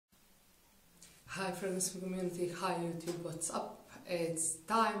Hi fragrance community, hi YouTube, what's up? It's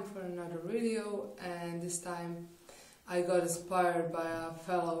time for another video, and this time I got inspired by a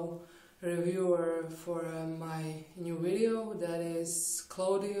fellow reviewer for my new video, that is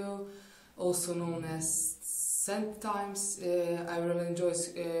Claudio, also known as Scent Times. I really enjoy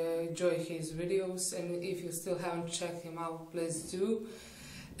his videos, and if you still haven't checked him out, please do.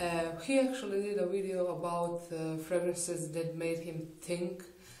 He actually did a video about fragrances that made him think,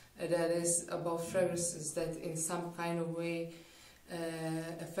 that is about fragrances that in some kind of way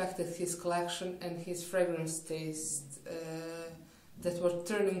affected his collection and his fragrance taste, that were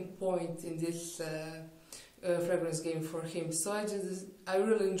turning point in this fragrance game for him. So I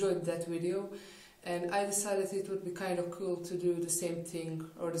really enjoyed that video, and I decided it would be kind of cool to do the same thing,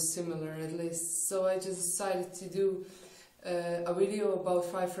 or the similar at least. So I just decided to do a video about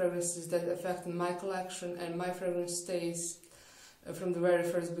 5 fragrances that affected my collection and my fragrance taste from the very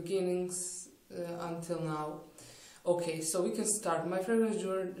first beginnings until now. Okay, so we can start. My fragrance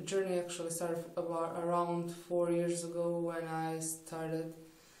journey actually started around 4 years ago, when I started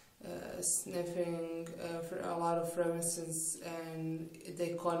sniffing a lot of fragrances, and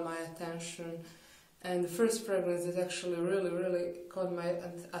they caught my attention. And the first fragrance that actually really caught my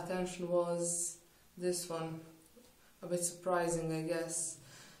attention was this one. A bit surprising, I guess,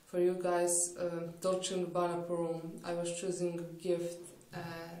 for you guys. Dolce & Gabbana Perfume. I was choosing a gift,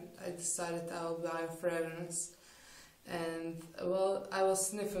 and I decided I will buy a fragrance. And well, I was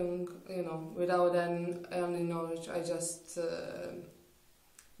sniffing, without any knowledge. I just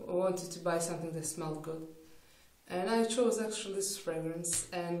wanted to buy something that smelled good, and I chose actually this fragrance.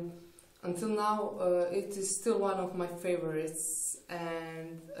 And until now, it is still one of my favorites.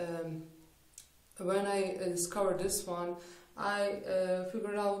 And when I discovered this one, I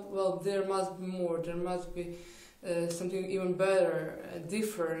figured out, well, there must be more, there must be something even better,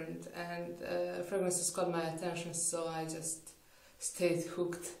 different, and fragrances caught my attention, so I just stayed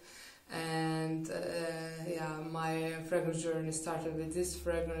hooked. And yeah, my fragrance journey started with this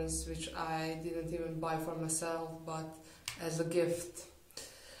fragrance, which I didn't even buy for myself, but as a gift.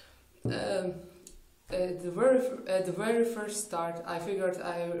 At the very first start, I figured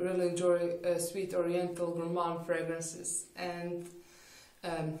I really enjoy sweet oriental gourmand fragrances, and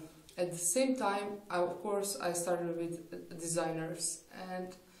at the same time, of course, I started with designers,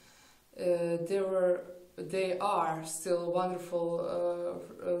 and they are still wonderful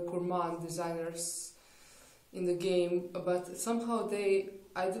gourmand designers in the game, but somehow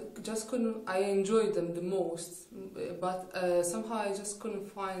I enjoyed them the most, but somehow I just couldn't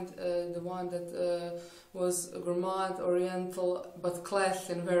find the one that was gourmand, oriental, but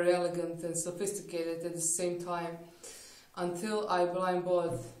classy and very elegant and sophisticated at the same time, until I blind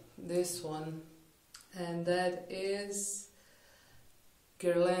bought this one, and that is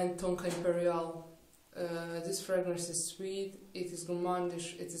Guerlain Tonka Imperial. This fragrance is sweet, it is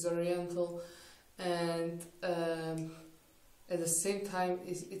gourmandish, it is oriental, and at the same time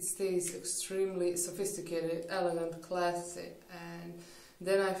it stays extremely sophisticated, elegant, classy. And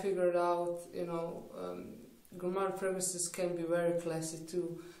then I figured out, gourmand fragrances can be very classy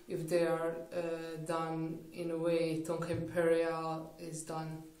too, if they are done in a way Tonka Imperial is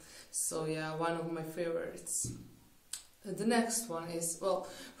done. So yeah, one of my favorites. The next one is, well,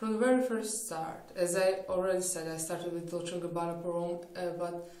 from the very first start, as I already said, I started with Dolce & Gabbana Perfume,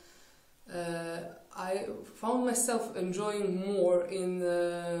 but I found myself enjoying more in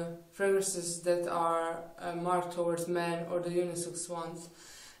fragrances that are marked towards men, or the unisex ones.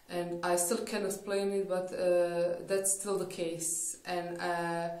 And I still can't explain it, but that's still the case. And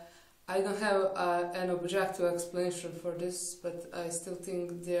I don't have an objective explanation for this, but I still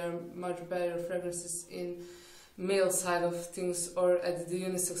think they are much better fragrances in male side of things, or at the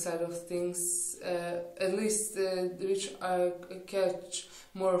unisex side of things, at least which catch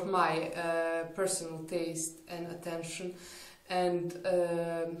more of my personal taste and attention. And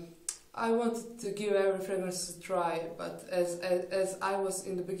I wanted to give every fragrance a try, but as I was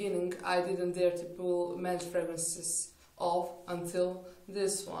in the beginning, I didn't dare to pull men's fragrances off until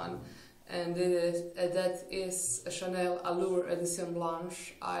this one, and that is a Chanel Allure Edition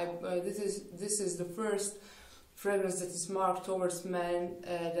Blanche. This is the first fragrance that is marked towards men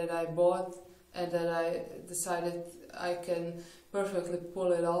that I bought, and that I decided I can perfectly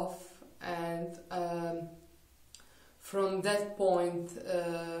pull it off. And from that point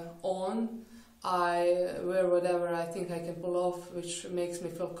on, I wear whatever I think I can pull off, which makes me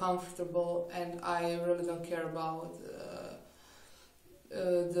feel comfortable, and I really don't care about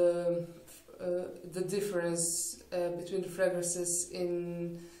the difference between the fragrances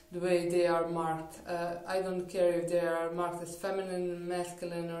in the way they are marked. I don't care if they are marked as feminine,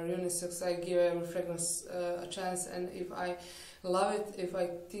 masculine, or unisex. I give every fragrance a chance, and if I love it, if I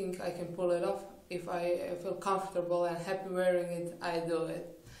think I can pull it off, if I feel comfortable and happy wearing it, I do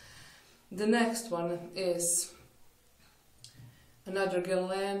it. The next one is another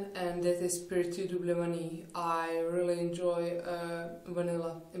Guerlain, and that is Spiritu Double Vanille. I really enjoy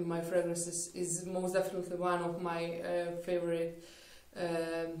vanilla in my fragrances. It's most definitely one of my favorite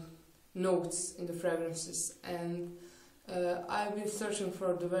notes in the fragrances, and I've been searching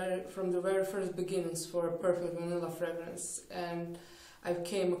for from the very first beginnings for a perfect vanilla fragrance, and I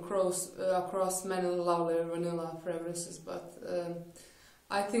came across many lovely vanilla fragrances, but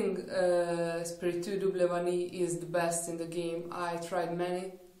I think Spiritu Double Vanille is the best in the game. I tried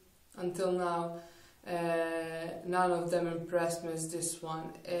many until now. None of them impressed me as this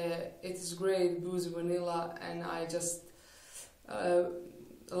one. It is great, boozy vanilla, and I just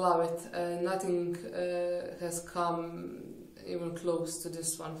love it. Nothing has come even close to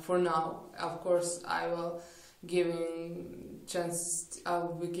this one for now. Of course, I will be giving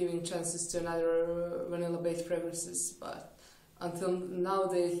chances to another vanilla-based fragrances, but until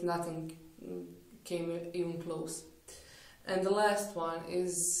nowadays, nothing came even close. And the last one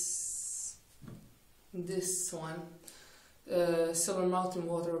is this one, Silver Mountain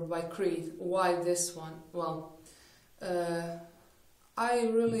Water by Creed. Why this one? Well, I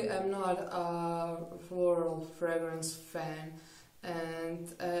really am not a floral fragrance fan,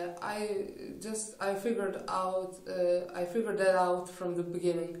 and I figured that out from the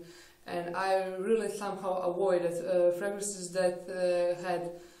beginning. And I really somehow avoided fragrances that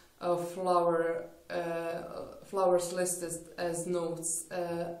had flowers listed as notes.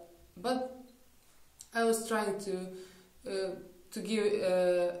 But I was trying to give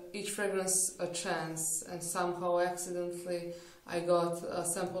each fragrance a chance, and somehow accidentally I got a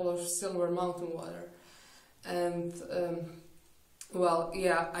sample of Silver Mountain Water. And well,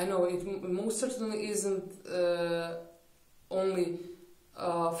 yeah, I know it most certainly isn't only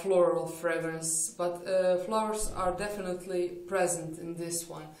floral fragrance, but flowers are definitely present in this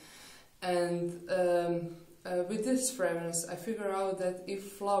one. And with this fragrance, I figure out that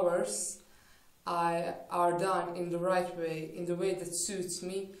if flowers are done in the right way, in the way that suits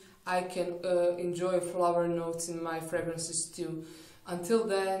me, I can enjoy flower notes in my fragrances too. Until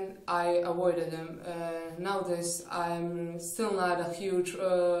then, I avoided them. Nowadays, I'm still not a huge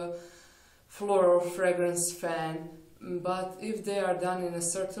floral fragrance fan, but if they are done in a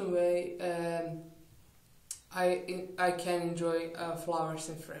certain way, I can enjoy flowers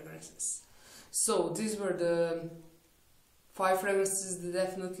in fragrances. So these were the 5 fragrances that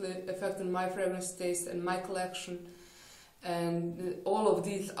definitely affected my fragrance taste and my collection, and all of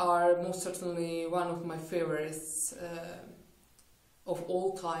these are most certainly one of my favorites of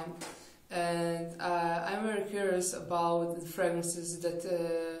all time. And I'm very curious about the fragrances that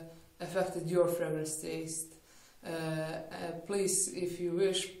affected your fragrance taste. Please, if you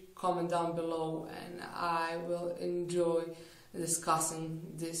wish, comment down below, and I will enjoy discussing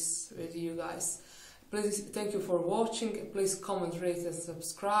this with you guys. Please, thank you for watching. Please comment, rate and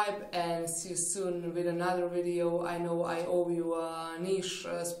subscribe, and see you soon with another video. I know I owe you a niche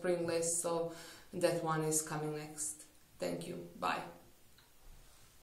spring list, so that one is coming next. Thank you. Bye.